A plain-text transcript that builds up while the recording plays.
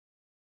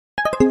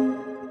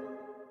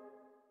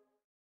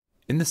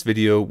In this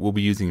video, we'll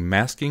be using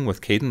masking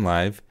with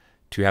Kdenlive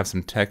to have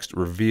some text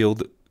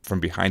revealed from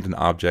behind an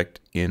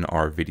object in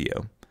our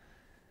video.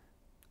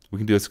 We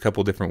can do this a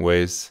couple different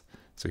ways.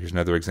 So here's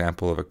another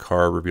example of a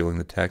car revealing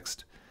the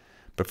text.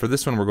 But for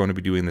this one, we're going to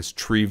be doing this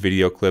tree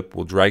video clip.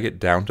 We'll drag it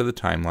down to the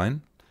timeline.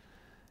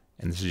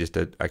 And this is just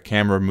a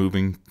camera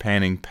moving,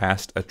 panning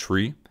past a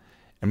tree.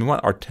 And we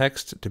want our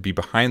text to be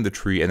behind the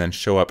tree and then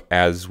show up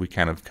as we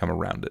kind of come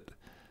around it.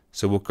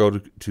 So we'll go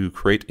to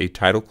create a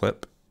title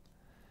clip.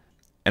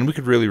 And we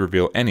could really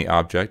reveal any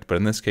object, but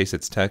in this case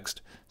it's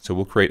text. So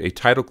we'll create a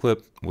title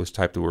clip, we'll just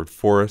type the word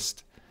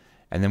forest,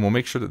 and then we'll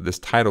make sure that this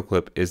title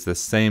clip is the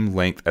same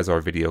length as our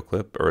video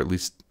clip, or at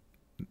least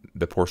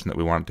the portion that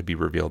we want it to be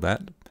revealed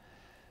at.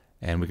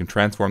 And we can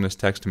transform this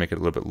text to make it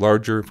a little bit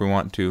larger if we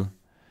want to.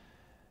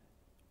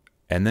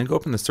 And then go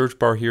up in the search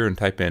bar here and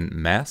type in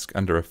mask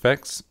under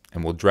effects,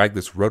 and we'll drag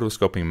this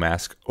rotoscoping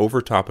mask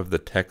over top of the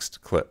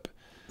text clip.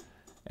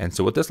 And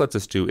so what this lets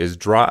us do is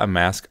draw a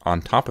mask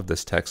on top of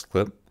this text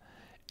clip,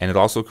 and it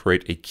also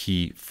create a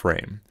key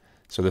frame.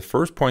 So the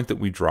first point that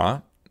we draw,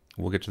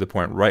 we'll get to the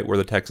point right where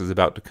the text is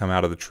about to come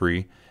out of the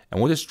tree,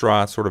 and we'll just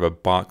draw sort of a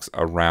box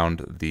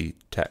around the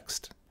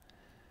text.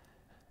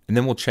 And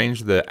then we'll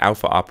change the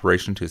alpha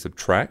operation to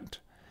subtract,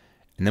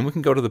 and then we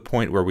can go to the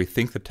point where we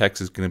think the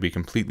text is going to be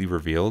completely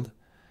revealed.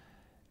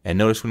 And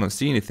notice we don't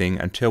see anything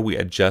until we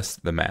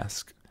adjust the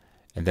mask.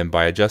 And then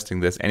by adjusting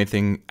this,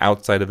 anything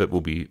outside of it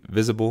will be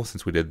visible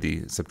since we did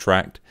the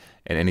subtract,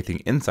 and anything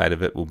inside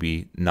of it will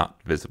be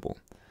not visible.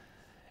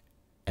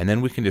 And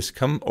then we can just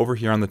come over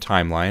here on the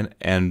timeline,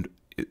 and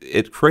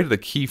it created a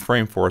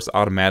keyframe for us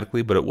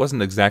automatically, but it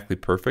wasn't exactly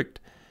perfect.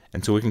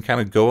 And so we can kind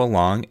of go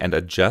along and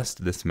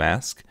adjust this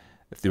mask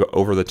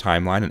over the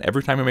timeline, and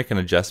every time we make an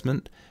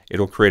adjustment,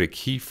 it'll create a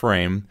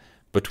keyframe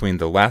between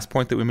the last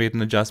point that we made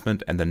an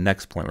adjustment and the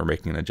next point we're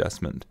making an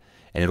adjustment.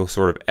 And it'll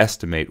sort of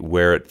estimate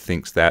where it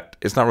thinks that.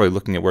 It's not really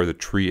looking at where the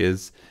tree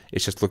is,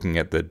 it's just looking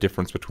at the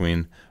difference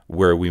between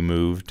where we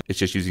moved. It's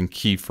just using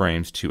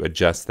keyframes to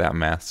adjust that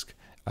mask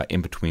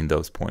in between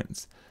those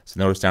points. So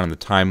notice down in the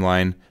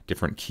timeline,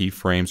 different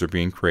keyframes are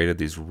being created.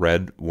 These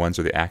red ones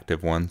are the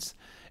active ones.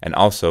 And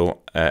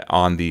also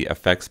on the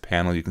effects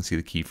panel, you can see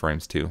the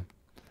keyframes too.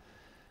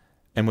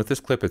 And with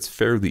this clip, it's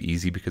fairly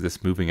easy because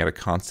it's moving at a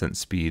constant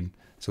speed.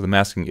 So the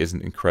masking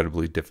isn't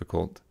incredibly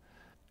difficult.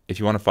 If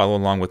you want to follow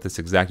along with this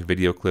exact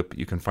video clip,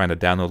 you can find a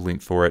download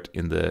link for it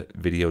in the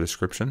video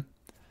description.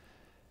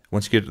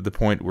 Once you get to the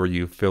point where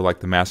you feel like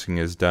the masking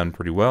is done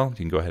pretty well, you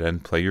can go ahead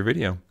and play your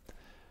video.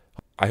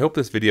 I hope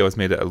this video has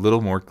made it a little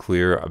more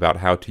clear about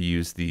how to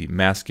use the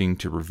masking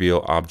to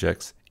reveal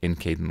objects in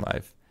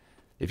Kdenlive.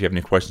 If you have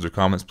any questions or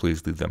comments,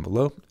 please leave them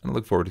below, and I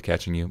look forward to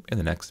catching you in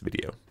the next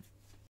video.